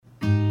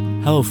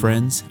Hello,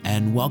 friends,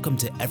 and welcome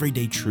to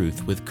Everyday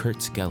Truth with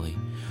Kurt Skelly.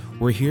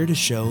 We're here to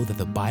show that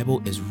the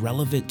Bible is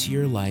relevant to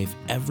your life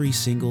every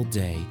single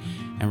day,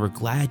 and we're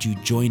glad you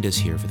joined us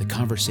here for the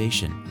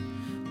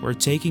conversation. We're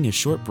taking a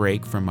short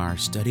break from our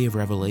study of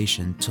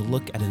Revelation to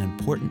look at an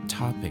important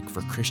topic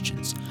for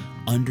Christians,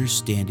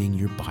 understanding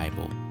your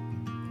Bible.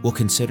 We'll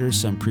consider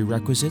some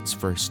prerequisites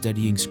for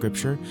studying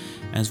Scripture,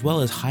 as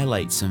well as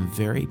highlight some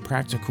very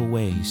practical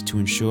ways to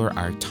ensure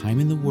our time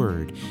in the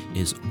Word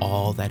is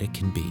all that it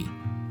can be.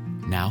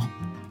 Now,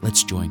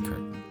 let's join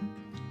Kurt.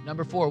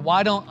 Number 4,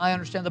 why don't I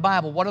understand the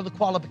Bible? What are the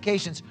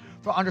qualifications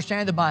for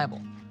understanding the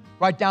Bible?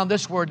 Write down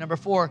this word, number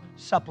 4,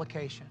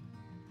 supplication.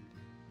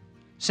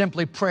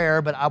 Simply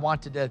prayer, but I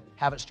wanted to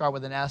have it start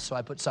with an S, so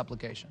I put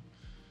supplication.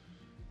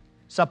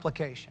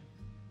 Supplication.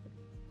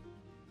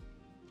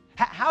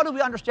 How do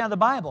we understand the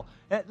Bible?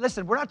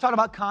 Listen, we're not talking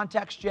about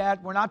context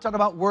yet. We're not talking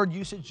about word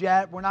usage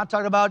yet. We're not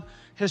talking about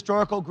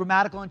historical,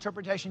 grammatical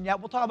interpretation yet.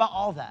 We'll talk about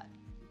all that.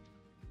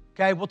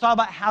 Okay, we'll talk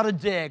about how to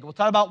dig. We'll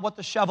talk about what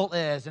the shovel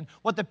is and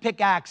what the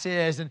pickaxe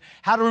is and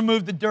how to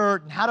remove the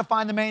dirt and how to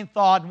find the main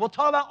thought. And we'll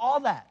talk about all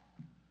that.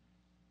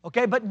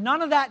 Okay, but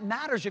none of that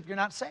matters if you're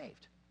not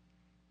saved.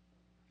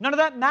 None of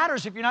that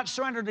matters if you're not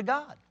surrendered to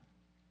God.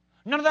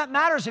 None of that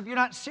matters if you're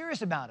not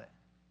serious about it.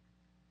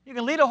 You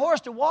can lead a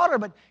horse to water,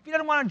 but if he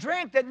doesn't want to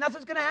drink, then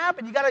nothing's going to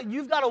happen.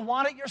 You've got to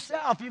want it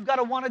yourself. You've got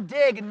to want to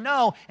dig and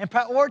know and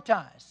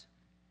prioritize.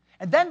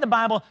 And then the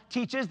Bible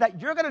teaches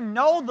that you're going to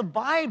know the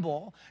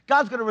Bible.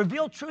 God's going to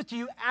reveal truth to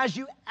you as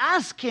you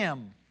ask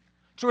Him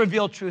to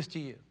reveal truth to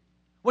you,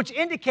 which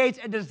indicates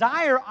a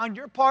desire on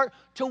your part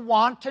to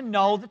want to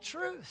know the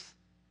truth.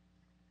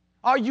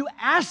 Are you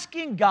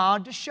asking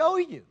God to show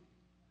you?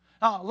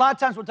 Now, a lot of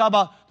times we'll talk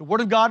about the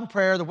Word of God and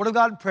prayer, the Word of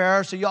God and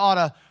prayer, so you ought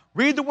to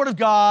read the Word of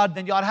God,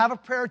 then you ought to have a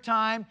prayer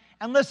time.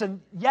 And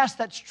listen, yes,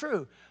 that's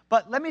true.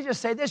 But let me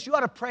just say this, you ought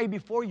to pray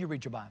before you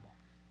read your Bible.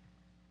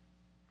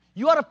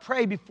 You ought to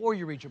pray before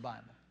you read your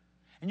Bible.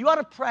 And you ought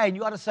to pray and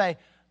you ought to say,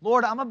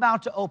 Lord, I'm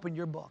about to open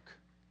your book.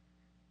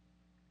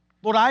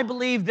 Lord, I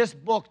believe this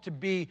book to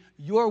be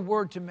your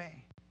word to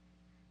me.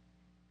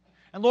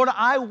 And Lord,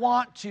 I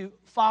want to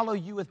follow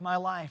you with my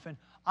life. And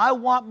I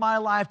want my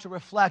life to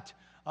reflect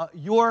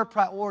your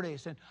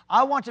priorities. And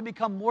I want to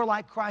become more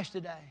like Christ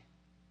today.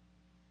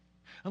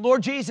 And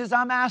Lord Jesus,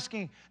 I'm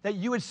asking that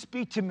you would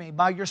speak to me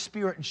by your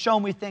Spirit and show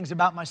me things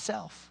about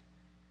myself.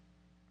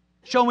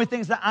 Show me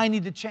things that I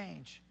need to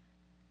change.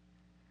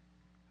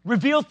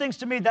 Reveal things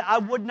to me that I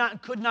would not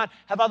and could not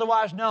have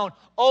otherwise known.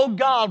 Oh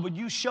God, would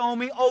you show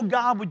me? Oh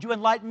God, would you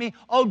enlighten me?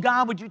 Oh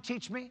God, would you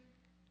teach me?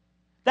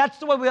 That's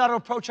the way we ought to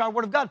approach our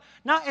Word of God.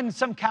 Not in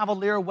some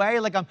cavalier way,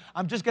 like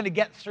I'm just going to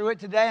get through it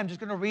today. I'm just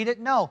going to read it.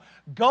 No.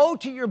 Go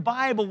to your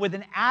Bible with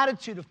an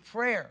attitude of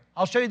prayer.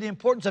 I'll show you the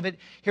importance of it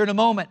here in a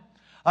moment.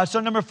 So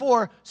number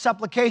 4,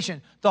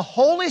 supplication. The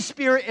Holy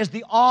Spirit is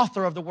the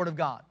author of the Word of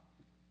God.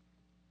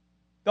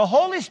 The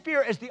Holy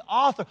Spirit is the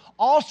author.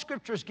 All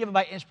Scripture is given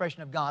by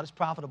inspiration of God. It's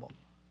profitable.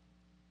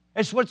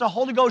 It's what the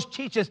Holy Ghost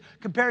teaches,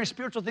 comparing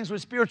spiritual things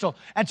with spiritual.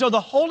 And so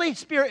the Holy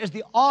Spirit is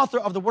the author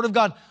of the Word of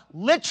God.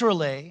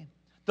 Literally,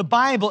 the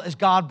Bible is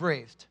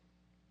God-breathed.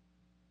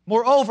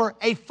 Moreover,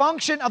 a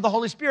function of the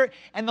Holy Spirit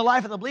and the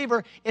life of the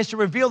believer is to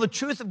reveal the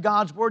truth of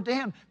God's Word to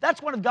him.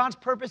 That's one of God's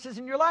purposes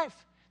in your life.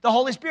 The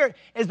Holy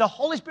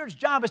Spirit's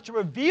job is to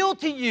reveal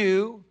to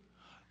you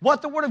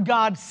what the Word of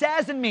God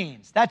says and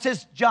means. That's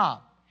His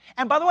job.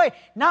 And by the way,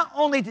 not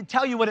only to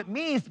tell you what it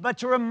means, but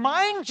to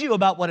remind you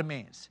about what it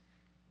means.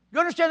 You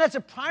understand that's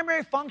a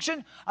primary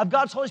function of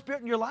God's Holy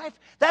Spirit in your life?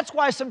 That's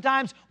why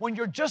sometimes when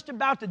you're just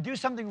about to do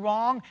something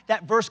wrong,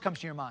 that verse comes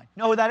to your mind.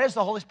 You know who that is?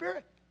 The Holy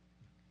Spirit.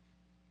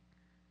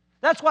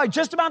 That's why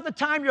just about the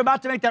time you're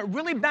about to make that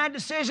really bad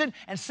decision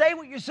and say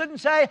what you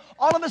shouldn't say,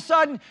 all of a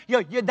sudden,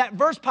 that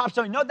verse pops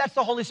up. You know, that's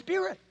the Holy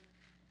Spirit.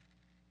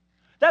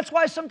 That's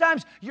why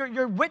sometimes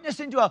you're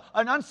witnessing to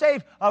an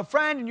unsaved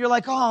friend and you're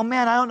like, oh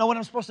man, I don't know what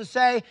I'm supposed to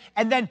say.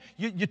 And then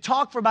you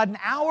talk for about an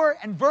hour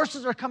and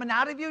verses are coming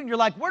out of you and you're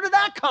like, where did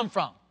that come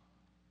from?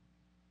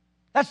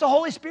 That's the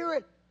Holy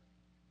Spirit.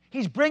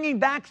 He's bringing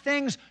back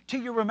things to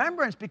your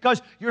remembrance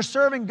because you're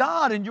serving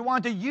God and you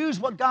want to use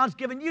what God's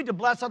given you to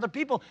bless other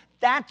people.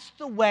 That's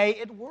the way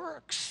it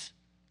works.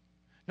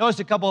 Notice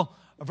a couple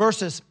of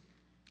verses,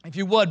 if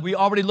you would. We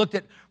already looked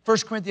at 1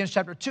 Corinthians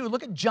chapter 2.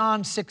 Look at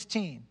John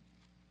 16.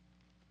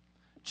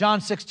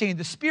 John 16,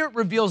 the Spirit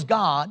reveals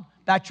God,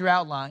 back to your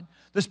outline,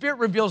 the Spirit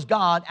reveals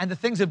God and the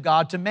things of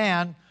God to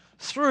man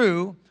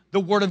through the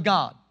Word of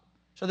God.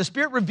 So the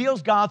Spirit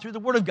reveals God through the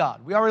Word of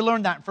God. We already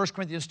learned that in 1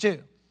 Corinthians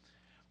 2.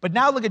 But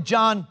now look at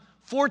John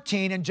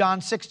 14 and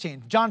John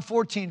 16. John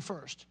 14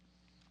 first.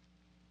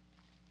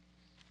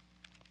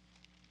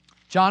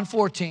 John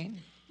 14,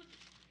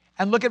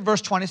 and look at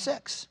verse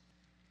 26.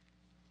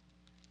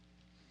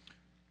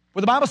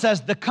 Where the Bible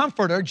says, the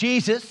Comforter,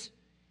 Jesus,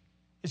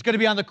 is going to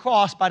be on the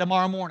cross by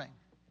tomorrow morning.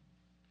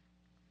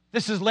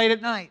 This is late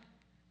at night.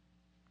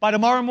 By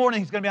tomorrow morning,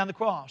 He's going to be on the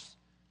cross.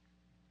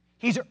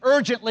 He's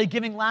urgently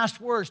giving last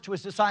words to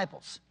His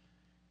disciples.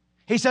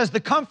 He says, the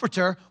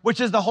Comforter, which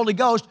is the Holy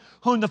Ghost,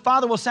 whom the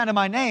Father will send in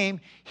my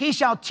name, he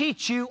shall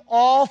teach you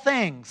all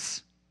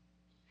things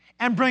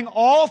and bring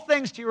all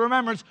things to your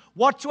remembrance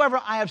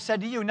whatsoever I have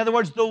said to you. In other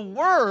words, the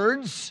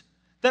words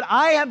that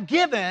I have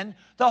given,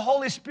 the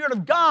Holy Spirit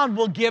of God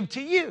will give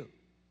to you.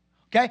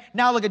 Okay,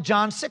 now look at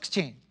John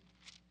 16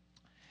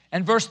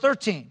 and verse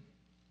 13.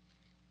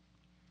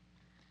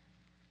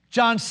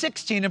 John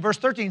 16 and verse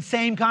 13,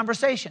 same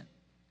conversation.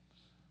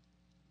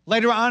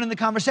 Later on in the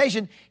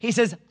conversation, he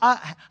says,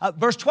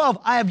 verse 12,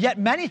 I have yet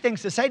many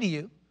things to say to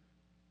you,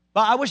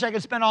 but I wish I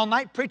could spend all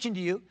night preaching to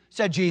you,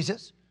 said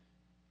Jesus.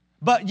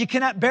 But you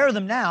cannot bear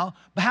them now,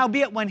 but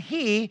howbeit when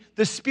he,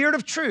 the Spirit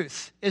of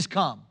truth, is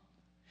come,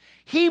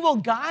 he will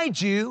guide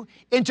you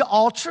into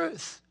all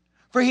truth.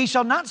 For he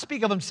shall not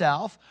speak of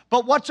himself,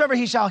 but whatsoever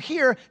he shall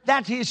hear,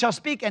 that he shall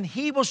speak, and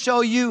he will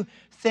show you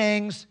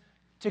things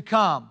to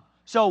come.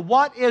 So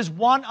what is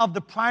one of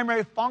the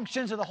primary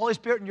functions of the Holy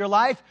Spirit in your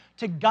life?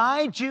 To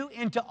guide you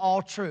into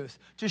all truth,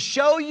 to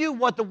show you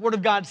what the Word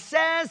of God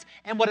says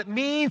and what it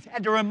means,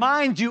 and to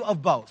remind you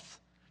of both.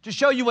 To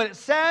show you what it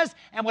says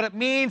and what it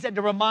means, and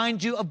to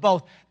remind you of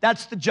both.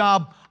 That's the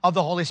job of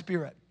the Holy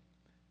Spirit.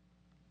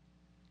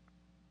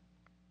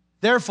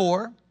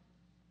 Therefore,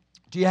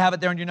 do you have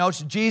it there in your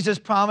notes? Jesus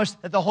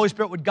promised that the Holy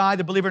Spirit would guide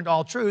the believer into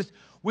all truth.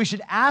 We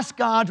should ask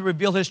God to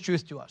reveal His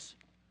truth to us.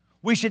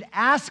 We should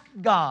ask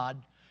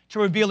God to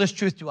reveal His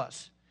truth to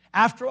us.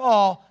 After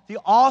all, the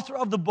author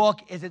of the book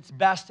is its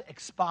best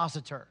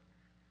expositor.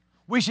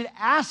 We should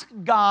ask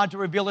God to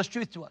reveal His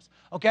truth to us,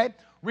 okay?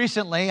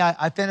 Recently,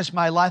 I finished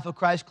my Life of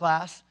Christ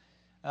class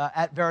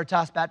at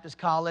Veritas Baptist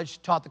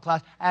College, taught the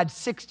class. I had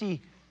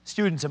 60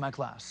 students in my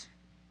class.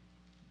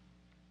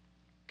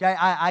 Okay,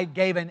 I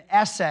gave an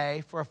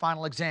essay for a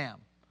final exam.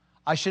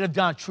 I should have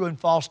done a true and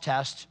false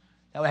test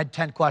that had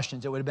 10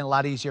 questions. It would have been a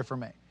lot easier for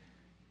me.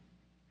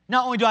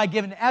 Not only do I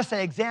give an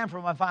essay exam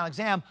for my final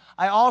exam,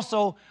 I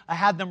also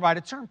had them write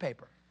a term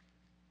paper.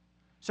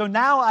 So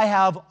now I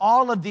have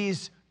all of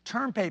these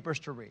term papers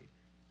to read.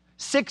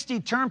 60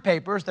 term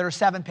papers that are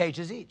 7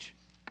 pages each.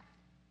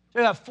 So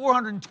you have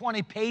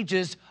 420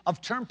 pages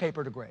of term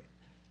paper to grade.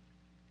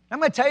 I'm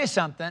going to tell you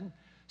something.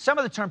 Some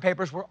of the term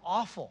papers were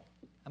awful.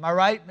 Am I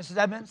right, Mrs.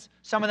 Edmonds?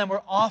 Some of them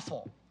were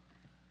awful.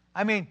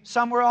 I mean,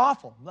 some were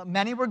awful.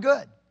 Many were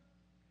good.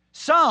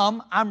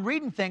 Some, I'm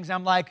reading things and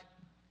I'm like,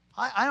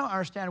 I don't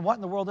understand what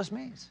in the world this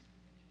means.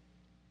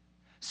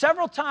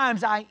 Several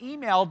times I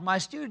emailed my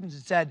students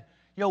and said,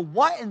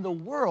 what in the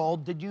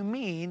world did you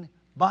mean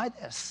by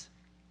this?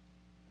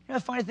 The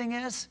funny thing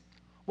is,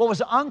 what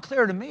was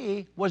unclear to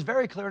me was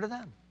very clear to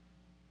them.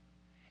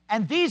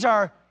 And these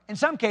are, in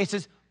some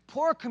cases,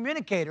 poor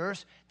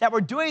communicators that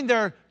were doing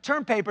their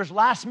term papers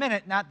last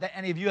minute, not that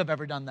any of you have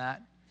ever done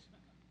that,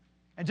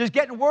 and just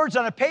getting words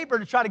on a paper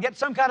to try to get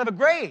some kind of a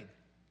grade.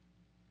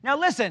 Now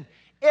listen,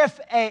 if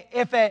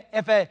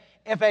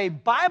a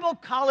Bible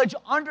college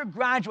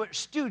undergraduate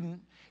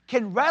student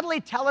can readily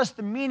tell us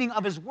the meaning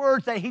of his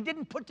words that he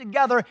didn't put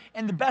together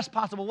in the best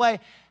possible way,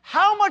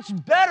 how much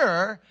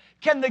better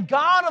can the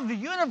God of the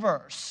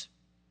universe,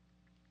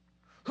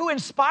 who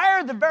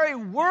inspired the very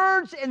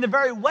words in the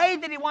very way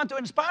that He wanted to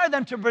inspire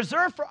them to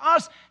preserve for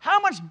us, how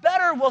much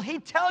better will He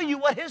tell you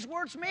what His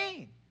words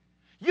mean?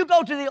 You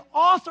go to the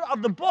author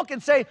of the book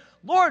and say,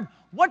 Lord,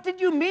 what did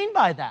you mean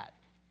by that?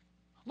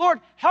 Lord,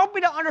 help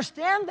me to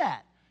understand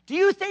that. Do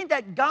you think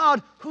that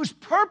God, whose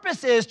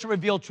purpose is to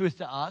reveal truth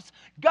to us,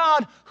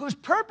 God, whose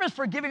purpose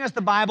for giving us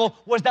the Bible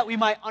was that we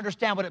might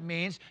understand what it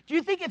means, do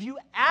you think if you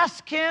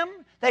ask Him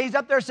that He's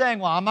up there saying,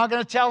 well, I'm not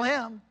going to tell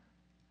him?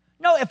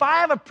 No, if I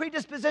have a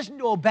predisposition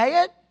to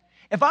obey it,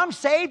 if I'm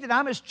saved and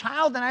I'm His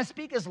child and I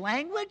speak His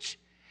language,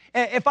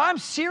 if I'm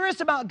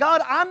serious about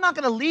God, I'm not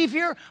going to leave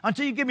here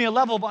until you give me a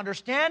level of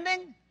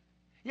understanding.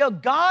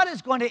 God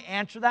is going to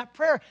answer that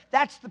prayer.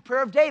 That's the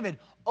prayer of David.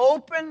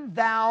 Open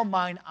thou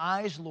mine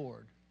eyes,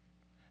 Lord,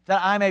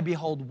 that I may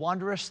behold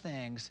wondrous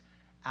things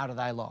out of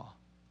thy law.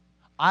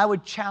 I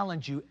would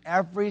challenge you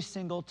every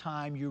single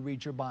time you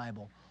read your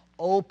Bible.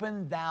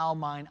 Open thou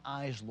mine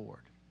eyes,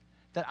 Lord,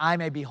 that I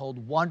may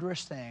behold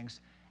wondrous things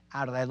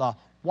out of thy law.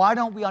 Why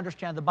don't we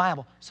understand the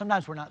Bible?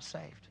 Sometimes we're not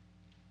saved.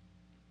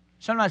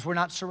 Sometimes we're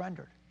not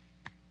surrendered.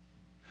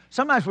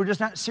 Sometimes we're just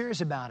not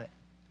serious about it.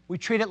 We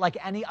treat it like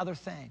any other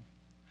thing.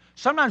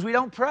 Sometimes we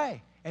don't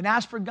pray and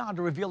ask for God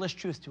to reveal His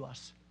truth to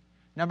us.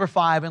 Number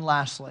 5, and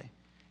lastly,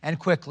 and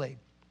quickly,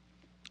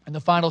 in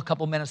the final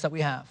couple minutes that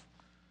we have,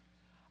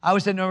 I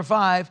would say number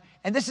 5,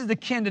 and this is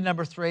akin to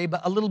number 3,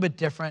 but a little bit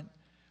different.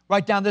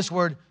 Write down this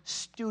word,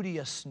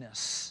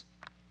 studiousness.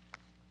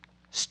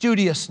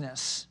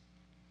 Studiousness.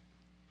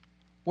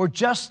 We're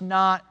just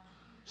not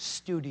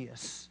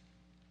studious.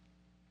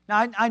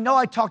 Now, I know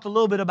I talked a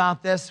little bit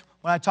about this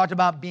when I talked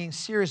about being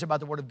serious about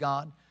the Word of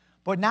God,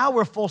 but now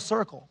we're full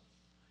circle.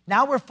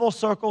 Now we're full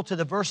circle to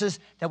the verses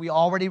that we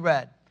already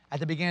read at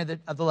the beginning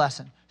of the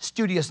lesson.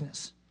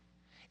 Studiousness.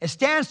 It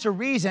stands to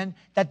reason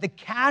that the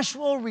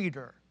casual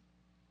reader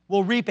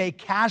will reap a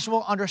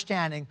casual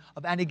understanding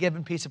of any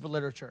given piece of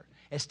literature.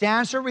 It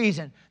stands to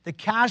reason the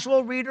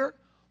casual reader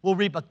will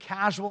reap a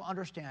casual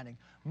understanding.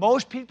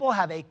 Most people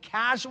have a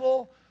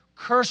casual,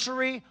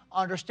 cursory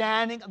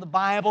understanding of the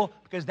Bible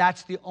because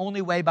that's the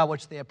only way by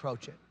which they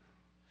approach it.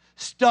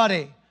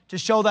 Study to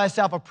show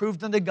thyself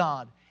approved unto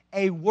God,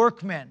 a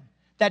workman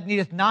that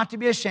needeth not to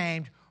be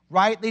ashamed,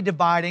 rightly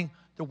dividing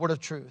the word of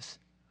truth.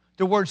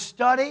 The word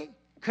study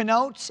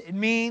connotes, it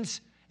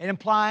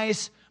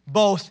implies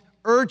both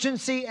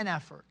urgency and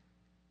effort.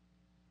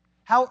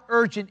 How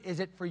urgent is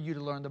it for you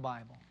to learn the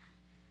Bible?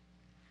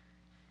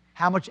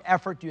 How much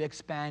effort do you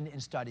expend in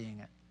studying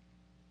it?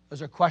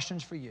 Those are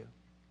questions for you.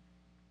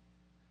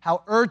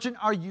 How urgent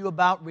are you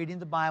about reading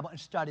the Bible and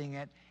studying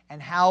it,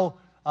 and how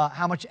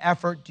much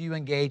effort do you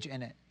engage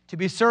in it? To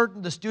be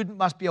certain, the student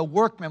must be a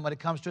workman when it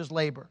comes to his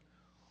labor.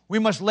 We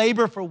must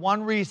labor for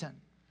one reason,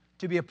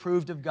 to be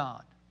approved of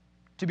God.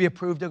 To be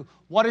approved of.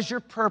 What is your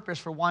purpose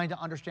for wanting to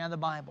understand the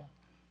Bible?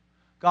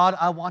 God,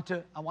 I want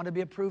to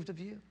be approved of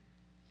you.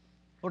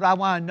 Lord, I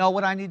want to know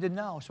what I need to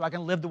know so I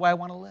can live the way I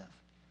want to live,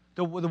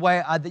 the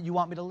way that you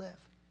want me to live.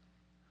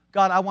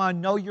 God, I want to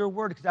know your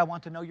word because I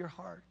want to know your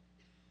heart.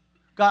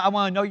 God, I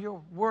want to know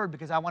your word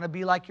because I want to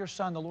be like your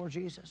Son, the Lord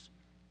Jesus.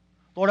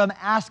 Lord, I'm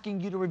asking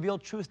you to reveal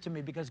truth to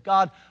me because,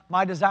 God,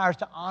 my desire is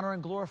to honor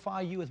and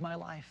glorify you with my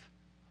life.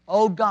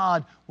 Oh,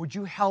 God, would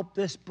you help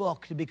this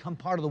book to become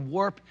part of the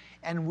warp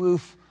and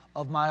woof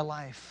of my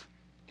life?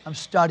 I'm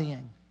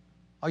studying.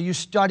 Are you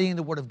studying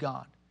the Word of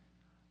God?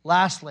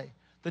 Lastly,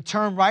 the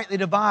term rightly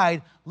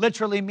divide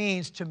literally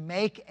means to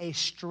make a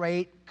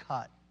straight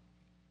cut.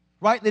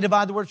 Rightly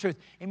divide the word of truth.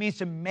 It means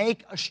to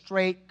make a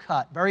straight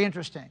cut. Very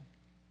interesting.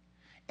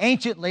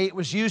 Anciently, it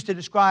was used to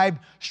describe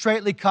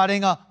straightly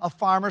cutting a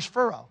farmer's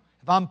furrow.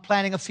 If I'm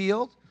planting a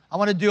field, I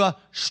want to do a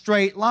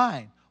straight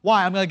line.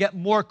 Why? I'm going to get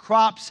more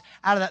crops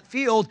out of that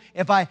field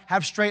if I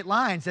have straight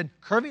lines than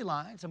curvy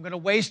lines. I'm going to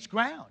waste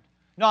ground.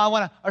 No, I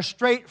want a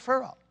straight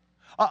furrow.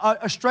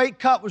 A straight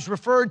cut was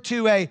referred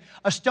to a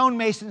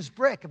stonemason's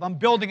brick. If I'm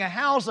building a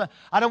house,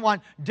 I don't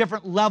want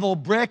different level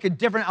brick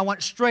and I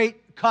want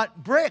straight cut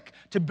brick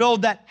to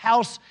build that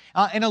house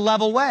in a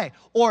level way.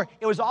 Or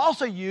it was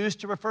also used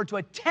to refer to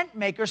a tent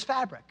maker's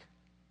fabric.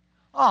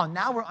 Oh,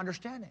 now we're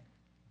understanding.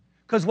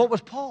 Because what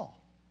was Paul?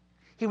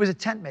 He was a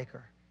tent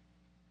maker.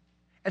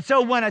 And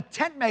so when a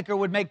tent maker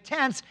would make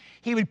tents,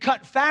 he would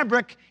cut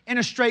fabric in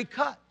a straight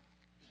cut.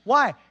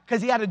 Why?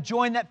 Because he had to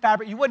join that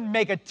fabric. You wouldn't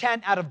make a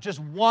tent out of just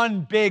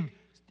one big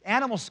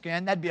animal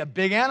skin. That'd be a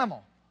big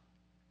animal.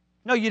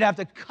 No, you'd have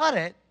to cut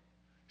it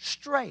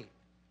straight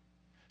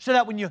so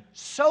that when you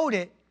sewed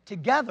it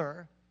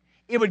together,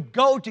 it would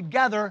go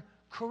together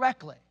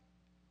correctly.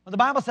 Well, the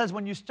Bible says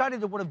when you study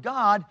the Word of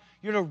God,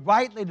 you're to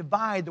rightly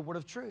divide the Word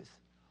of truth.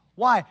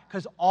 Why?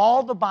 Because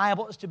all the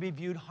Bible is to be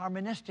viewed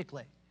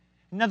harmonistically.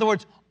 In other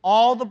words,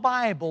 all the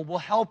Bible will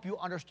help you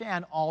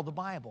understand all the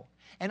Bible.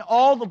 And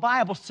all the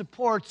Bible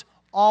supports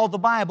all the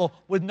Bible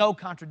with no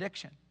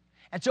contradiction.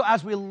 And so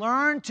as we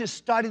learn to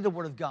study the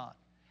Word of God,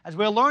 as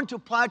we learn to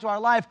apply it to our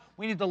life,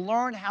 we need to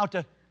learn how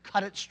to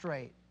cut it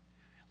straight.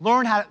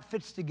 Learn how it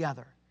fits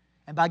together.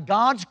 And by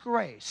God's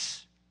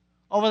grace,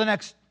 over the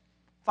next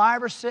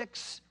 5 or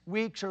 6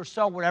 weeks or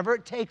so, whatever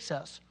it takes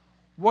us,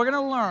 we're going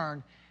to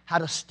learn how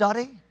to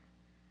study,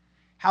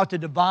 how to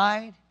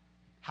divide,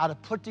 how to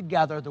put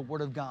together the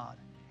Word of God.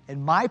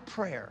 And my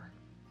prayer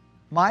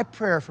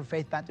for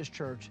Faith Baptist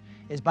Church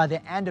is by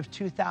the end of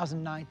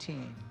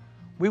 2019,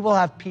 we will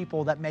have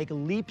people that make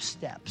leap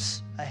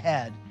steps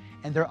ahead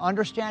in their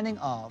understanding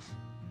of,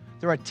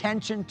 their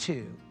attention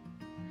to,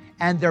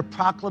 and their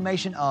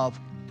proclamation of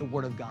the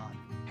Word of God.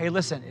 Hey,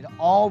 listen, it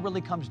all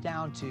really comes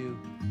down to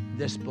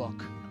this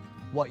book.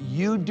 What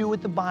you do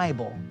with the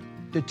Bible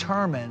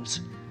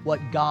determines what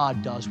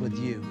God does with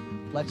you.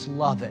 Let's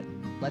love it.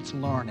 Let's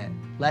learn it.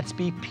 Let's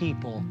be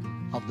people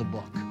of the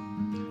book.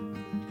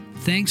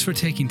 Thanks for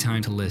taking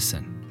time to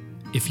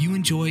listen. If you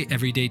enjoy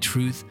Everyday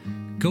Truth,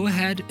 go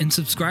ahead and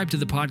subscribe to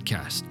the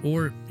podcast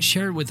or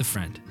share it with a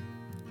friend.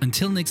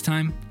 Until next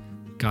time,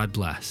 God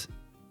bless.